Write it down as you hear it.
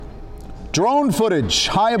Drone footage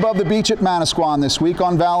high above the beach at Manasquan this week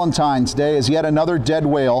on Valentine's Day as yet another dead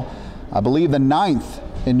whale, I believe the 9th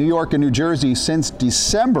in New York and New Jersey since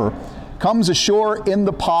December, comes ashore in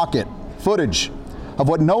the pocket. Footage of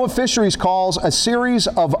what NOAA Fisheries calls a series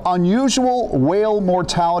of unusual whale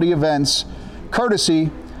mortality events,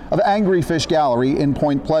 courtesy of Angry Fish Gallery in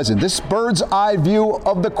Point Pleasant. This bird's eye view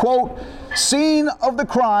of the, quote, scene of the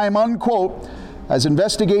crime, unquote, as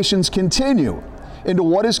investigations continue into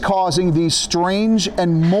what is causing these strange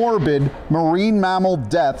and morbid marine mammal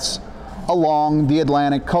deaths along the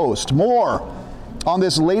Atlantic coast. More on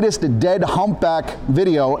this latest dead humpback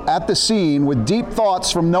video at the scene with deep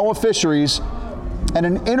thoughts from NOAA Fisheries and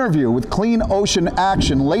an interview with Clean Ocean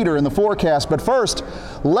Action later in the forecast. But first,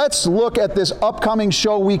 let's look at this upcoming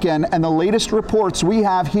show weekend and the latest reports we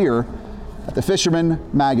have here at the Fisherman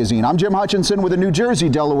Magazine. I'm Jim Hutchinson with a New Jersey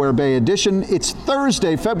Delaware Bay edition. It's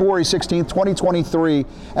Thursday, February 16th, 2023,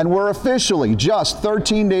 and we're officially just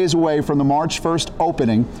 13 days away from the March 1st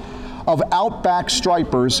opening of Outback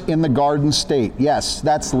Stripers in the Garden State. Yes,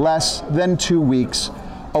 that's less than 2 weeks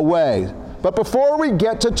away. But before we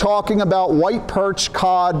get to talking about white perch,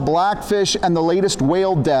 cod, blackfish, and the latest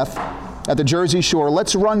whale death at the Jersey Shore,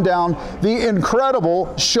 let's run down the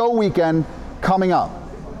incredible show weekend coming up.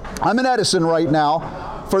 I'm in Edison right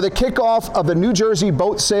now for the kickoff of the New Jersey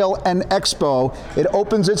Boat Sale and Expo. It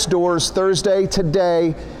opens its doors Thursday,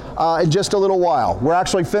 today, in just a little while. We're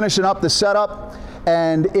actually finishing up the setup,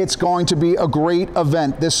 and it's going to be a great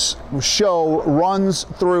event. This show runs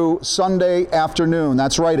through Sunday afternoon.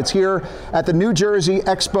 That's right, it's here at the New Jersey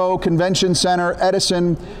Expo Convention Center,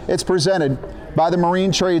 Edison. It's presented by the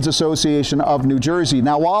Marine Trades Association of New Jersey.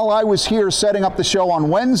 Now, while I was here setting up the show on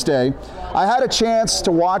Wednesday, I had a chance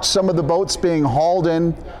to watch some of the boats being hauled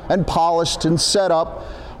in and polished and set up,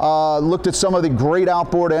 looked at some of the great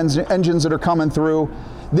outboard engines that are coming through.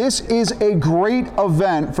 This is a great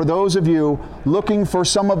event for those of you looking for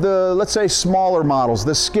some of the, let's say, smaller models,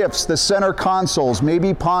 the skiffs, the center consoles,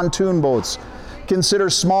 maybe pontoon boats. Consider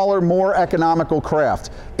smaller, more economical craft.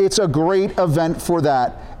 It's a great event for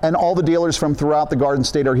that, and all the dealers from throughout the Garden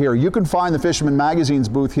State are here. You can find the Fisherman Magazine's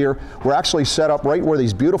booth here. We're actually set up right where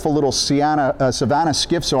these beautiful little Savannah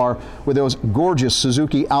skiffs are with those gorgeous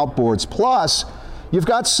Suzuki outboards. Plus, you've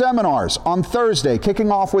got seminars on Thursday,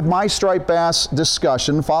 kicking off with my striped bass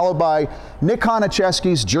discussion, followed by Nick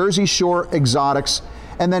Honachesky's Jersey Shore Exotics,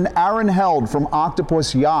 and then Aaron Held from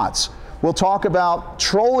Octopus Yachts. We'll talk about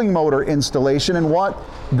trolling motor installation and what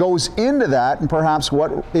goes into that, and perhaps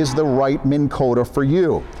what is the right Minn Kota for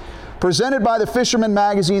you. Presented by the Fisherman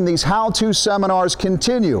Magazine, these how-to seminars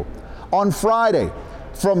continue on Friday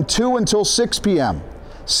from 2 until 6 p.m.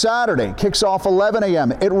 Saturday kicks off 11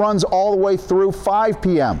 a.m. It runs all the way through 5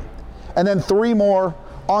 p.m. And then 3 more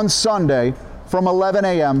on Sunday from 11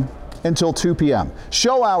 a.m. until 2 p.m.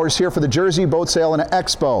 Show hours here for the Jersey Boat Sale and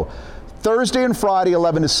Expo. Thursday and Friday,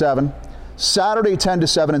 11 to 7. Saturday, 10 to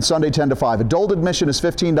 7, and Sunday, 10 to 5. Adult admission is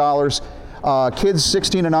 $15. Kids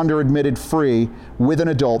 16 and under admitted free with an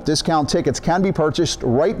adult. Discount tickets can be purchased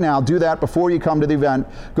right now. Do that before you come to the event.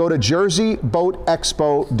 Go to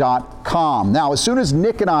jerseyboatexpo.com. Now, as soon as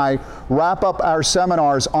Nick and I wrap up our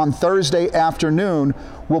seminars on Thursday afternoon,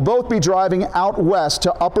 we'll both be driving out west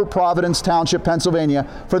to Upper Providence Township, Pennsylvania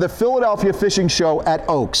for the Philadelphia Fishing Show at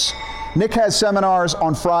Oaks. Nick has seminars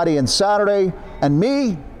on Friday and Saturday, and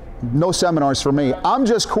me, no seminars for me. I'm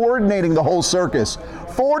just coordinating the whole circus.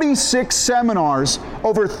 46 seminars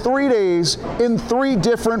over 3 days in 3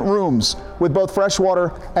 different rooms with both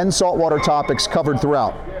freshwater and saltwater topics covered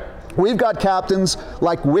throughout. We've got captains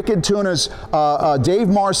like Wicked Tuna's Dave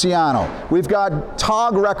Marciano. We've got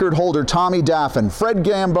TOG record holder Tommy Daffin, Fred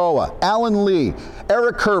Gamboa, Alan Lee,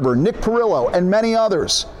 Eric Kerber, Nick Perillo, and many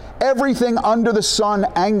others. Everything under the sun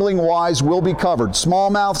angling-wise will be covered.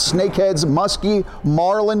 Smallmouth, snakeheads, muskie,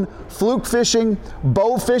 marlin, fluke fishing,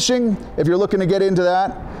 bow fishing, if you're looking to get into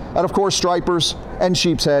that. And of course, stripers and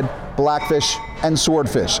sheepshead, blackfish and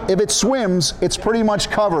swordfish. If it swims, it's pretty much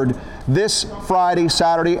covered this Friday,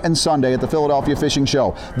 Saturday, and Sunday at the Philadelphia Fishing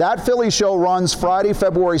Show. That Philly show runs Friday,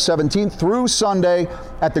 February 17th through Sunday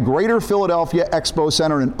at the Greater Philadelphia Expo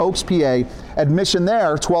Center in Oaks, PA. Admission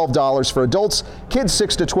there, $12 for adults. Kids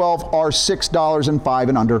 6 to 12 are $6, and 5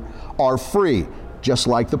 and under are free, just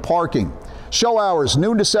like the parking. Show hours,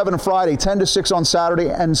 noon to 7 Friday, 10 to 6 on Saturday,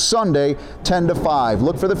 and Sunday, 10 to 5.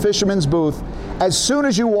 Look for the Fisherman's booth. As soon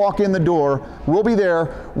as you walk in the door, we'll be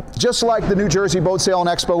there. Just like the New Jersey Boat Sale and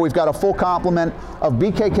Expo, we've got a full complement of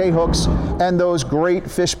BKK hooks and those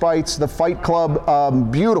great fish bites, the Fight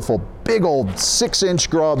Club, beautiful, big old 6-inch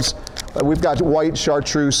grubs We've got white,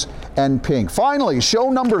 chartreuse, and pink. Finally, show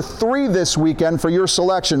number 3 this weekend for your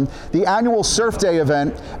selection, the annual Surf Day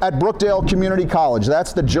event at Brookdale Community College.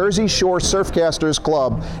 That's the Jersey Shore Surfcasters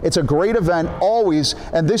Club. It's a great event always,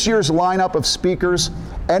 and this year's lineup of speakers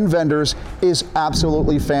and vendors is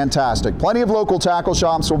absolutely fantastic. Plenty of local tackle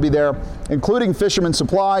shops will be there, including Fisherman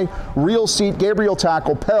Supply, Real Seat, Gabriel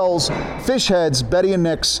Tackle, Pell's, Fish Heads, Betty and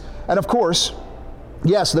Nick's, and of course,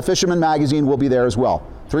 yes, the Fisherman Magazine will be there as well.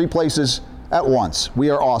 3 places at once. We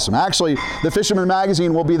are awesome. Actually, the Fisherman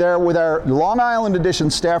Magazine will be there with our Long Island edition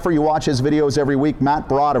staffer. You watch his videos every week, Matt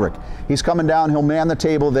Broderick. He's coming down. He'll man the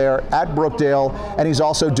table there at Brookdale, and he's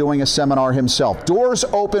also doing a seminar himself. Doors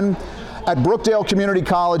open at Brookdale Community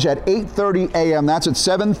College at 8:30 a.m. That's at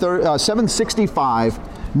 765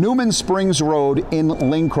 Newman Springs Road in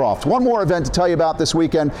Lincroft. One more event to tell you about this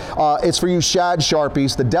weekend. It's for you shad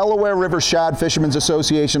sharpies. The Delaware River Shad Fishermen's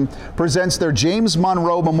Association presents their James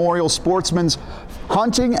Monroe Memorial Sportsman's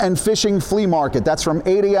Hunting and Fishing Flea Market. That's from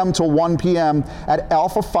 8 a.m. till 1 p.m. at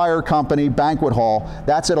Alpha Fire Company Banquet Hall.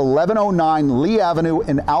 That's at 1109 Lee Avenue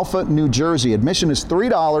in Alpha, New Jersey. Admission is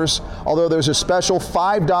 $3, although there's a special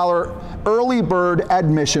 $5 early bird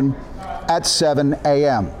admission at 7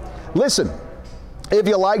 a.m. Listen, if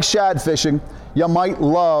you like shad fishing, you might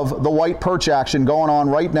love the white perch action going on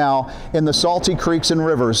right now in the salty creeks and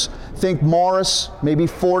rivers. Think Morris, maybe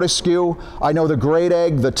Fortescue. I know the Great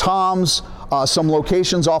Egg, the Toms, some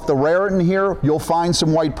locations off the Raritan here, you'll find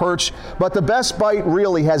some white perch. But the best bite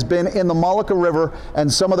really has been in the Mullica River and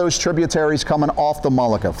some of those tributaries coming off the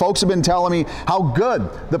Mullica. Folks have been telling me how good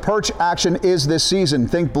the perch action is this season.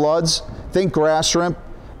 Think bloods, think grass shrimp,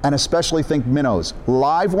 and especially think minnows.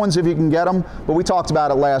 Live ones if you can get them, but we talked about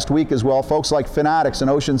it last week as well. Folks like Fanatics in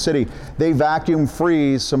Ocean City, they vacuum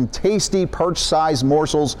freeze some tasty perch-sized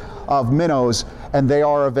morsels of minnows, and they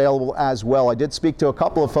are available as well. I did speak to a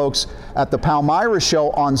couple of folks at the Palmyra show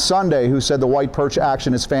on Sunday who said the white perch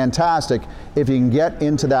action is fantastic if you can get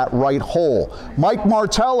into that right hole. Mike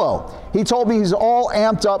Martello, he told me he's all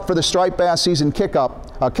amped up for the striped bass season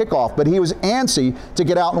kickoff, but he was antsy to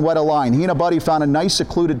get out and wet a line. He and a buddy found a nice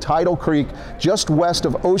secluded tidal creek just west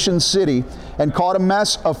of Ocean City and caught a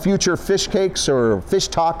mess of future fish cakes or fish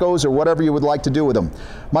tacos or whatever you would like to do with them.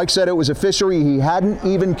 Mike said it was a fishery he hadn't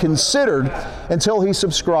even considered until he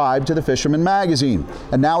subscribed to the Fisherman Magazine.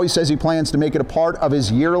 And now he says he plans to make it a part of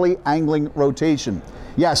his yearly angling rotation.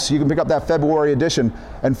 Yes, you can pick up that February edition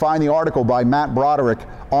and find the article by Matt Broderick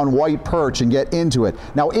on white perch and get into it.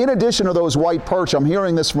 Now, in addition to those white perch, I'm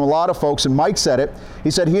hearing this from a lot of folks, and Mike said it.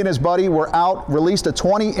 He said he and his buddy were out, released a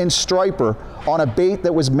 20-inch striper on a bait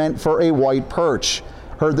that was meant for a white perch.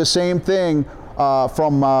 Heard the same thing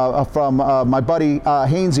from my buddy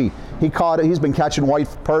Hainsey. He's been catching white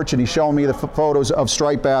perch, and he's showing me the photos of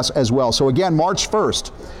striped bass as well. So again, March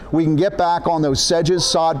 1st, we can get back on those sedges,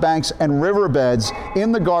 sod banks, and riverbeds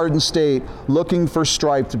in the Garden State looking for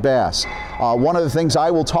striped bass. One of the things I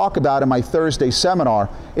will talk about in my Thursday seminar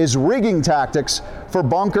is rigging tactics for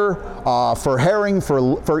bunker, for herring,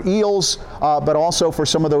 for eels, but also for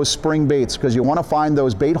some of those spring baits, because you want to find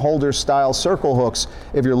those bait holder style circle hooks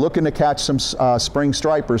if you're looking to catch some spring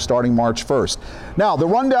stripers starting March 1st. Now, the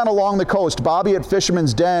rundown along the coast, Bobby at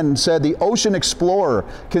Fisherman's Den said the Ocean Explorer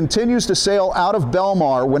continues to sail out of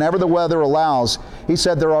Belmar whenever the weather allows. He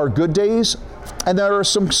said there are good days and there are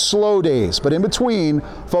some slow days, but in between,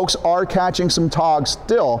 folks are catching some togs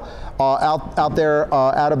still out there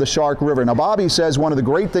out of the Shark River. Now, Bobby says one of the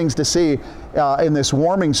great things to see in this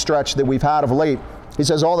warming stretch that we've had of late, he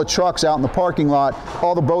says all the trucks out in the parking lot,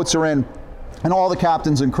 all the boats are in, and all the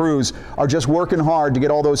captains and crews are just working hard to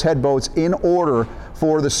get all those head boats in order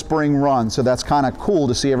for the spring run. So that's kind of cool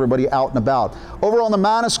to see everybody out and about. Over on the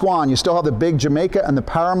Manasquan, you still have the big Jamaica and the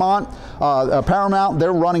Paramount.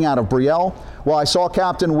 They're running out of Brielle. Well, I saw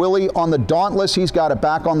Captain Willie on the Dauntless. He's got it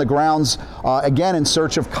back on the grounds again in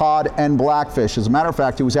search of cod and blackfish. As a matter of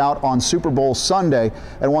fact, he was out on Super Bowl Sunday,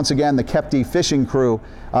 and once again, the Kepti fishing crew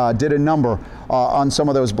did a number on some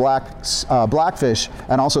of those blackfish,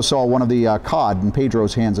 and also saw one of the cod in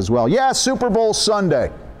Pedro's hands as well. Yeah, Super Bowl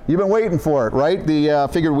Sunday. You've been waiting for it, right?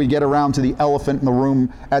 Figured we'd get around to the elephant in the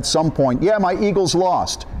room at some point. Yeah, my Eagles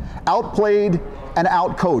lost. Outplayed and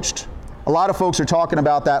outcoached. A lot of folks are talking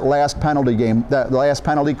about that last penalty game, that last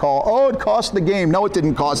penalty call. Oh, it cost the game. No, it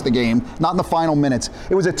didn't cost the game. Not in the final minutes.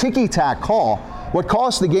 It was a ticky-tack call. What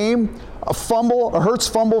cost the game? A fumble, a Hurts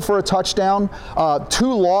fumble for a touchdown,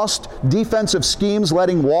 2 lost defensive schemes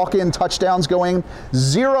letting walk-in touchdowns going,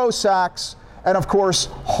 0 sacks, and of course,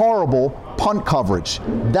 horrible punt coverage.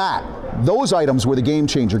 Those items were the game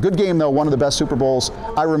changer. Good game, though, one of the best Super Bowls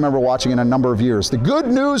I remember watching in a number of years. The good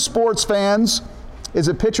news, sports fans, is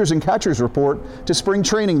a pitchers and catchers report to spring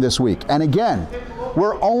training this week. And again,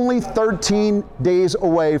 we're only 13 days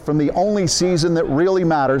away from the only season that really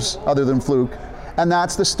matters other than fluke, and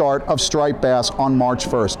that's the start of striped bass on March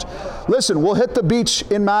 1st. Listen, we'll hit the beach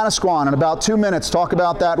in Manasquan in about 2 minutes, talk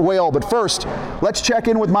about that whale. But first, let's check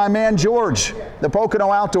in with my man George, the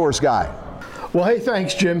Pocono Outdoors guy. Well, hey,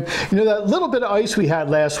 thanks, Jim. You know, that little bit of ice we had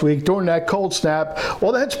last week during that cold snap,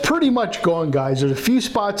 well, that's pretty much gone, guys. There's a few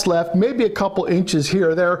spots left, maybe a couple inches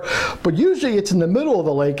here or there, but usually it's in the middle of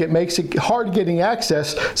the lake. It makes it hard getting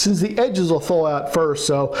access since the edges will thaw out first.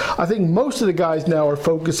 So I think most of the guys now are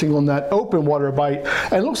focusing on that open water bite,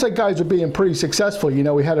 and it looks like guys are being pretty successful. You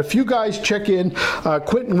know, we had a few guys check in,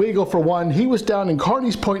 Quentin Weigel for one. He was down in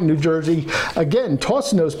Kearney's Point, New Jersey, again,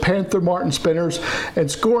 tossing those Panther Martin spinners and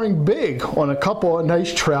scoring big on a couple of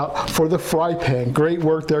nice trout for the fry pan. Great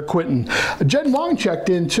work there, Quentin. Jen Wong checked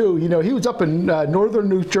in too. You know, he was up in northern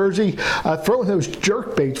New Jersey throwing those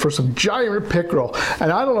jerk baits for some giant pickerel.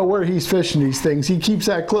 And I don't know where he's fishing these things. He keeps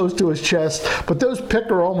that close to his chest, but those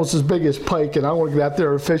pickerel are almost as big as pike, and I want to get out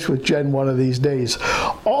there and fish with Jen one of these days.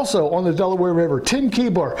 Also on the Delaware River, Tim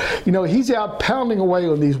Keebler, you know, he's out pounding away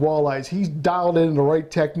on these walleyes. He's dialed in the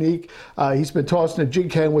right technique. He's been tossing a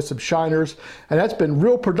jig hand with some shiners, and that's been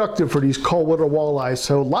real productive for these cold water walleyes.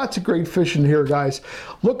 So lots of great fishing here, guys.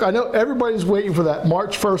 Look, I know everybody's waiting for that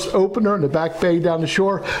March 1st opener in the back bay down the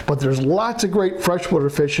shore, but there's lots of great freshwater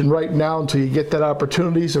fishing right now until you get that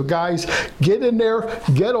opportunity. So guys, get in there,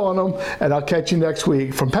 get on them, and I'll catch you next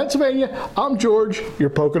week. From Pennsylvania, I'm George, your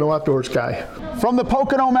Pocono Outdoors guy. From the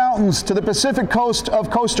Pocono Mountains to the Pacific coast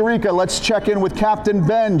of Costa Rica, let's check in with Captain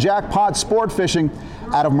Ben, Jackpot Sport Fishing,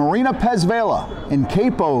 out of Marina Pez Vela in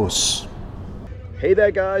Capos. Hey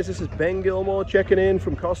there guys, this is Ben Gilmore checking in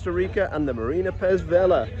from Costa Rica and the Marina Pez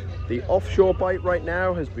Vela. The offshore bite right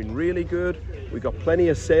now has been really good. We've got plenty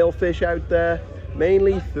of sailfish out there,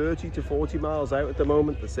 mainly 30 to 40 miles out at the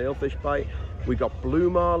moment, the sailfish bite. We got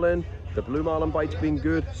blue marlin. The blue marlin bite's been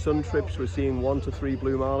good. Sun trips, we're seeing 1 to 3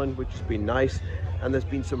 blue marlin, which has been nice. And there's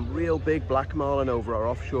been some real big black marlin over our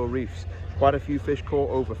offshore reefs. Quite a few fish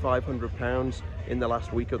caught over 500 pounds in the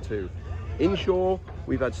last week or two. Inshore,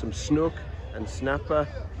 we've had some snook and snapper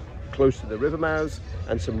close to the river mouths,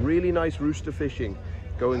 and some really nice rooster fishing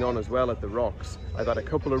going on as well at the rocks. I've had a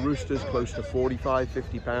couple of roosters close to 45,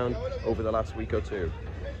 50 pound over the last week or two.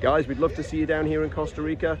 Guys, we'd love to see you down here in Costa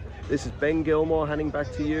Rica. This is Ben Gilmore handing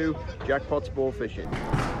back to you, Jackpot Sport Fishing.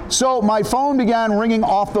 So my phone began ringing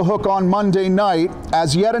off the hook on Monday night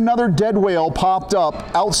as yet another dead whale popped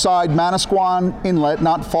up outside Manasquan Inlet,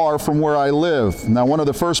 not far from where I live. Now, one of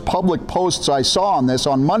the first public posts I saw on this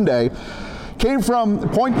on Monday came from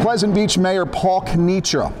Point Pleasant Beach Mayor Paul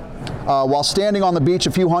Knitra while standing on the beach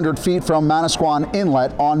a few hundred feet from Manasquan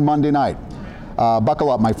Inlet on Monday night.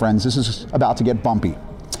 Buckle up, my friends, this is about to get bumpy.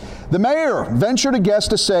 The mayor ventured a guess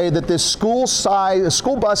to say that this school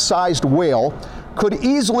bus-sized whale could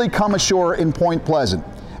easily come ashore in Point Pleasant.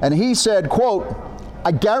 And he said, quote,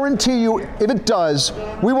 "I guarantee you if it does,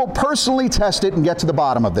 we will personally test it and get to the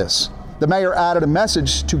bottom of this." The mayor added a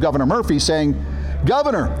message to Governor Murphy saying,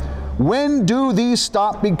 "Governor, when do these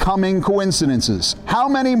stop becoming coincidences? How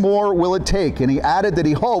many more will it take?" And he added that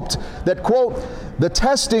he hoped that, quote, "the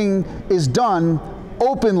testing is done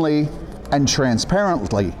openly and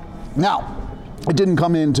transparently." Now, it didn't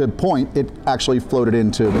come into Point, it actually floated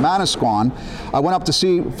into Manasquan. I went up to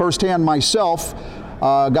see firsthand myself,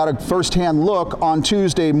 got a firsthand look on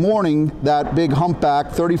Tuesday morning, that big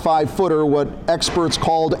humpback 35-footer, what experts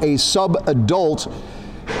called a sub-adult.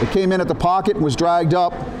 It came in at the pocket and was dragged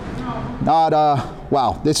up.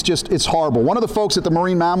 Wow, it's horrible. One of the folks at the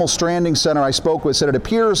Marine Mammal Stranding Center I spoke with said it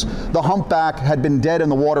appears the humpback had been dead in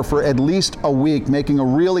the water for at least a week, making a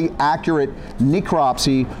really accurate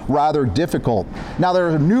necropsy rather difficult. Now, there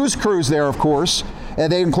are news crews there, of course, and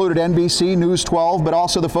they included NBC, News 12, but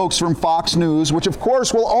also the folks from Fox News, which of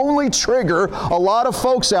course will only trigger a lot of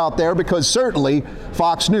folks out there because certainly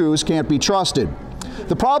Fox News can't be trusted.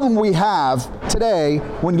 The problem we have today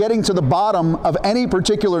when getting to the bottom of any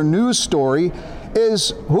particular news story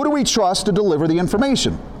is, who do we trust to deliver the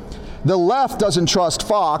information? The left doesn't trust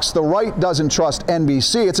Fox, the right doesn't trust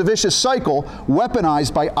NBC. It's a vicious cycle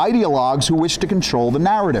weaponized by ideologues who wish to control the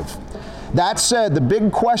narrative. That said, the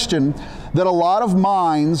big question that a lot of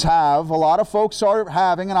minds have, a lot of folks are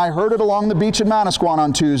having, and I heard it along the beach in Manasquan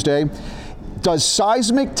on Tuesday, does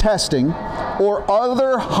seismic testing or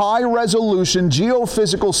other high-resolution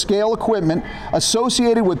geophysical scale equipment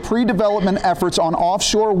associated with pre-development efforts on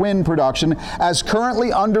offshore wind production as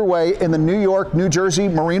currently underway in the New York, New Jersey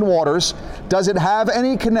marine waters, does it have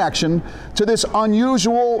any connection to this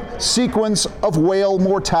unusual sequence of whale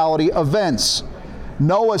mortality events?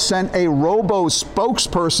 NOAA sent a robo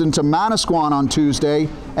spokesperson to Manasquan on Tuesday,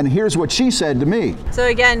 and here's what she said to me. So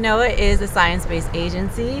again, NOAA is a science-based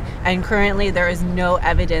agency, and currently there is no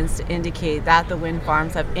evidence to indicate that the wind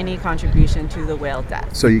farms have any contribution to the whale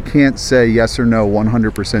death. So you can't say yes or no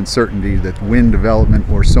 100% certainty that wind development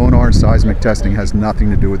or sonar seismic testing has nothing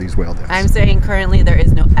to do with these whale deaths? I'm saying currently there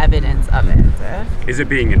is no evidence of it. Is it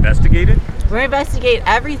being investigated? We investigate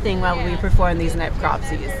everything while we perform these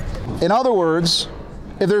necropsies. In other words,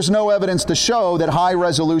 if there's no evidence to show that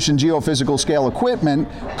high-resolution geophysical scale equipment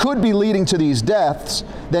could be leading to these deaths,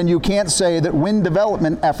 then you can't say that wind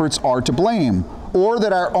development efforts are to blame, or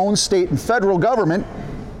that our own state and federal government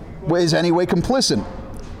is anyway complicit.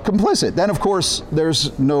 Then, of course,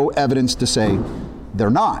 there's no evidence to say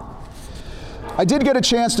they're not. I did get a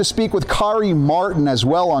chance to speak with Kari Martin as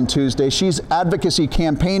well on Tuesday. She's advocacy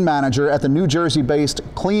campaign manager at the New Jersey-based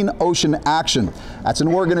Clean Ocean Action. That's an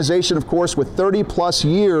organization, of course, with 30 plus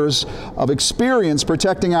years of experience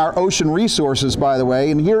protecting our ocean resources, by the way.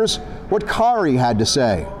 And here's what Kari had to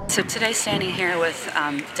say. So today, standing here with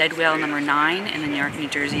dead whale number 9 in the New York, New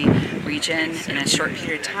Jersey region in a short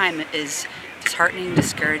period of time is disheartening,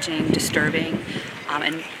 discouraging, disturbing,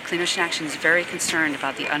 and Clean Ocean Action is very concerned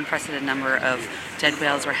about the unprecedented number of dead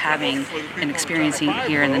whales we're having and experiencing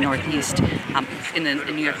here in the Northeast, in the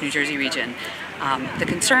New York, New Jersey region. The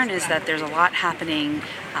concern is that there's a lot happening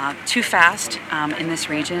too fast in this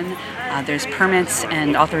region. There's permits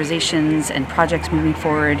and authorizations and projects moving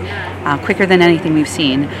forward quicker than anything we've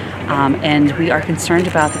seen, and we are concerned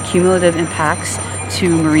about the cumulative impacts to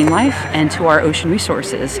marine life and to our ocean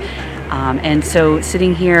resources. And so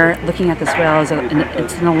sitting here looking at this whale,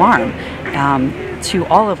 it's an alarm to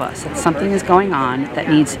all of us that something is going on that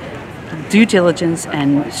needs due diligence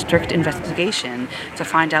and strict investigation to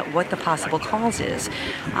find out what the possible cause is.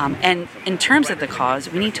 And in terms of the cause,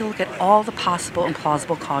 we need to look at all the possible and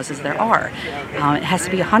plausible causes there are. It has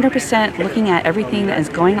to be 100% looking at everything that is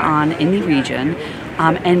going on in the region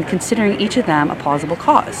and considering each of them a plausible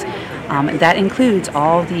cause. That includes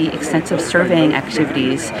all the extensive surveying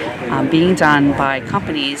activities being done by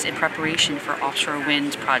companies in preparation for offshore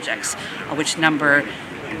wind projects, which number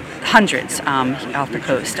hundreds off the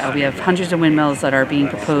coast. We have hundreds of windmills that are being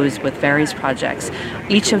proposed with various projects.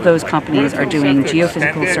 Each of those companies are doing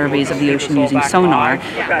geophysical surveys of the ocean using sonar,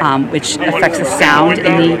 which affects the sound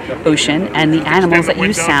in the ocean and the animals that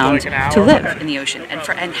use sound to live in the ocean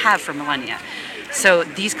and have for millennia. So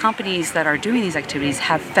these companies that are doing these activities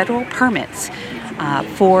have federal permits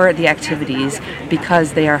for the activities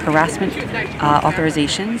because they are harassment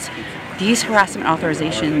authorizations. These harassment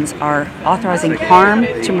authorizations are authorizing harm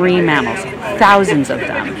to marine mammals, thousands of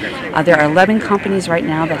them. There are 11 companies right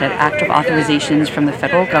now that have active authorizations from the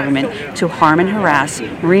federal government to harm and harass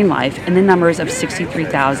marine life in the numbers of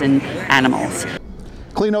 63,000 animals.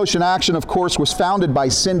 Clean Ocean Action, of course, was founded by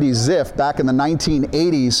Cindy Ziff back in the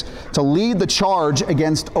 1980s to lead the charge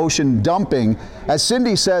against ocean dumping. As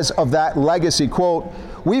Cindy says of that legacy, quote,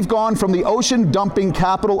 "We've gone from the ocean dumping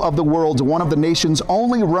capital of the world to one of the nation's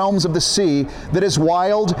only realms of the sea that is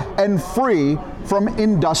wild and free from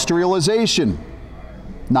industrialization."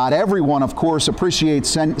 Not everyone, of course, appreciates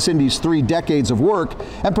Cindy's 3 decades of work,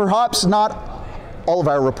 and perhaps not all of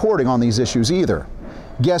our reporting on these issues either.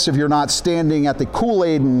 Guess if you're not standing at the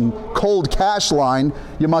Kool-Aid and cold cash line,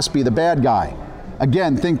 you must be the bad guy.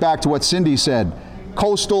 Again, think back to what Cindy said,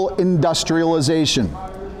 coastal industrialization.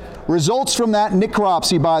 Results from that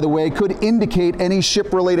necropsy, by the way, could indicate any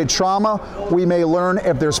ship-related trauma. We may learn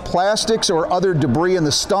if there's plastics or other debris in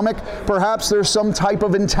the stomach. Perhaps there's some type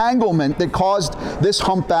of entanglement that caused this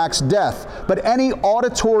humpback's death. But any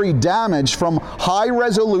auditory damage from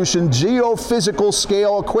high-resolution geophysical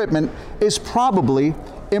scale equipment is probably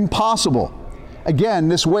impossible. Again,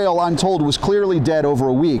 this whale, I'm told, was clearly dead over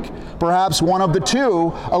a week. Perhaps one of the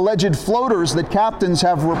 2 alleged floaters that captains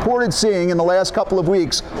have reported seeing in the last couple of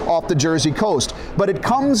weeks off the Jersey coast. But it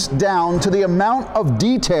comes down to the amount of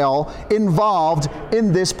detail involved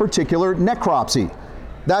in this particular necropsy.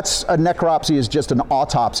 A necropsy is just an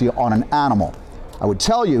autopsy on an animal. I would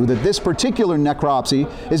tell you that this particular necropsy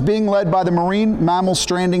is being led by the Marine Mammal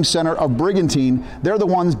Stranding Center of Brigantine. They're the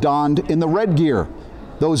ones donned in the red gear.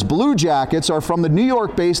 Those blue jackets are from the New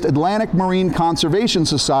York-based Atlantic Marine Conservation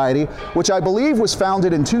Society, which I believe was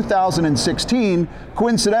founded in 2016,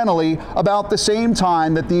 coincidentally, about the same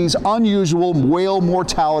time that these unusual whale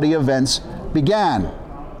mortality events began.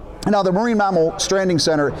 Now, the Marine Mammal Stranding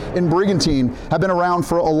Center in Brigantine have been around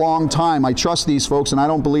for a long time. I trust these folks, and I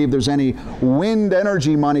don't believe there's any wind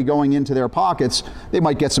energy money going into their pockets. They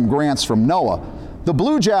might get some grants from NOAA. The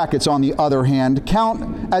Blue Jackets, on the other hand,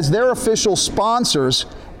 count as their official sponsors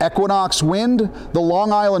Equinox Wind, the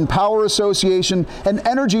Long Island Power Association, and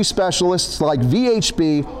energy specialists like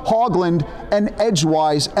VHB, Haugland, and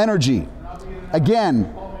Edgewise Energy.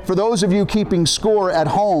 Again, for those of you keeping score at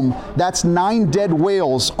home, that's 9 dead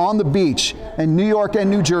whales on the beach in New York and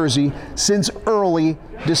New Jersey since early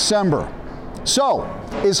December. So,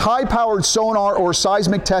 is high-powered sonar or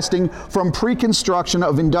seismic testing from pre-construction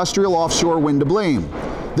of industrial offshore wind to blame?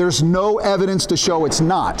 There's no evidence to show it's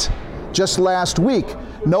not. Just last week,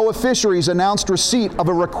 NOAA Fisheries announced receipt of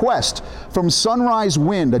a request from Sunrise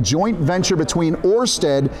Wind, a joint venture between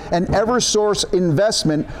Ørsted and Eversource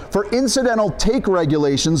Investment, for incidental take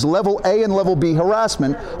regulations, Level A and Level B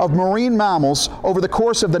harassment of marine mammals over the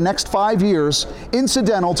course of the next 5 years,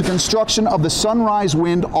 incidental to construction of the Sunrise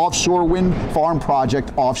Wind offshore wind farm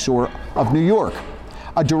project offshore of New York.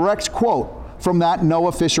 A direct quote from that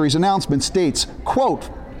NOAA Fisheries announcement states, quote,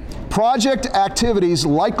 "Project activities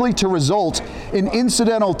likely to result in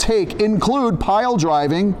incidental take include pile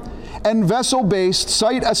driving and vessel-based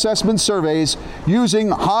site assessment surveys using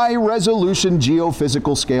high-resolution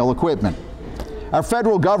geophysical scale equipment." Our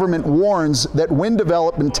federal government warns that wind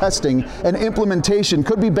development testing and implementation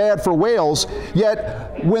could be bad for whales,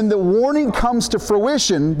 yet when the warning comes to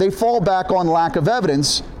fruition, they fall back on lack of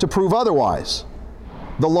evidence to prove otherwise.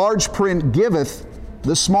 The large print giveth,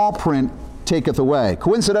 the small print taketh away.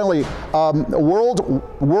 Coincidentally,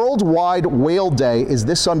 Worldwide Whale Day is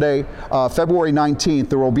this Sunday, February 19th.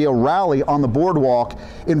 There will be a rally on the boardwalk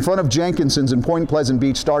in front of Jenkinson's in Point Pleasant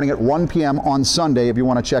Beach starting at 1 p.m. on Sunday if you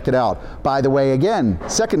want to check it out. By the way, again,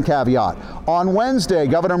 second caveat. On Wednesday,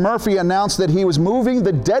 Governor Murphy announced that he was moving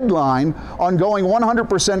the deadline on going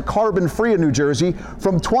 100% carbon-free in New Jersey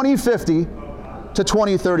from 2050 to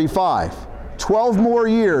 2035. 12 more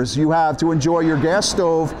years you have to enjoy your gas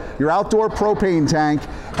stove, your outdoor propane tank,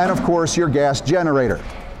 and of course your gas generator.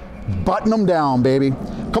 Button them down, baby.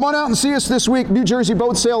 Come on out and see us this week. New Jersey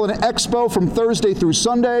Boat Sale and Expo from Thursday through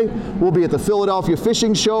Sunday. We'll be at the Philadelphia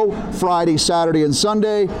Fishing Show Friday, Saturday, and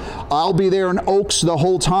Sunday. I'll be there in Oaks the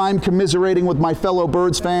whole time, commiserating with my fellow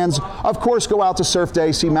Birds fans. Of course, go out to Surf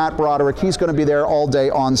Day, see Matt Broderick. He's going to be there all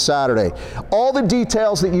day on Saturday. All the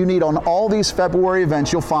details that you need on all these February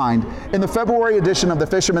events you'll find in the February edition of the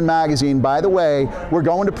Fisherman Magazine. By the way, we're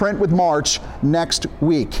going to print with March next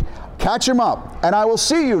week. Catch him up, and I will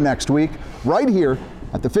see you next week right here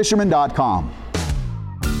at thefisherman.com.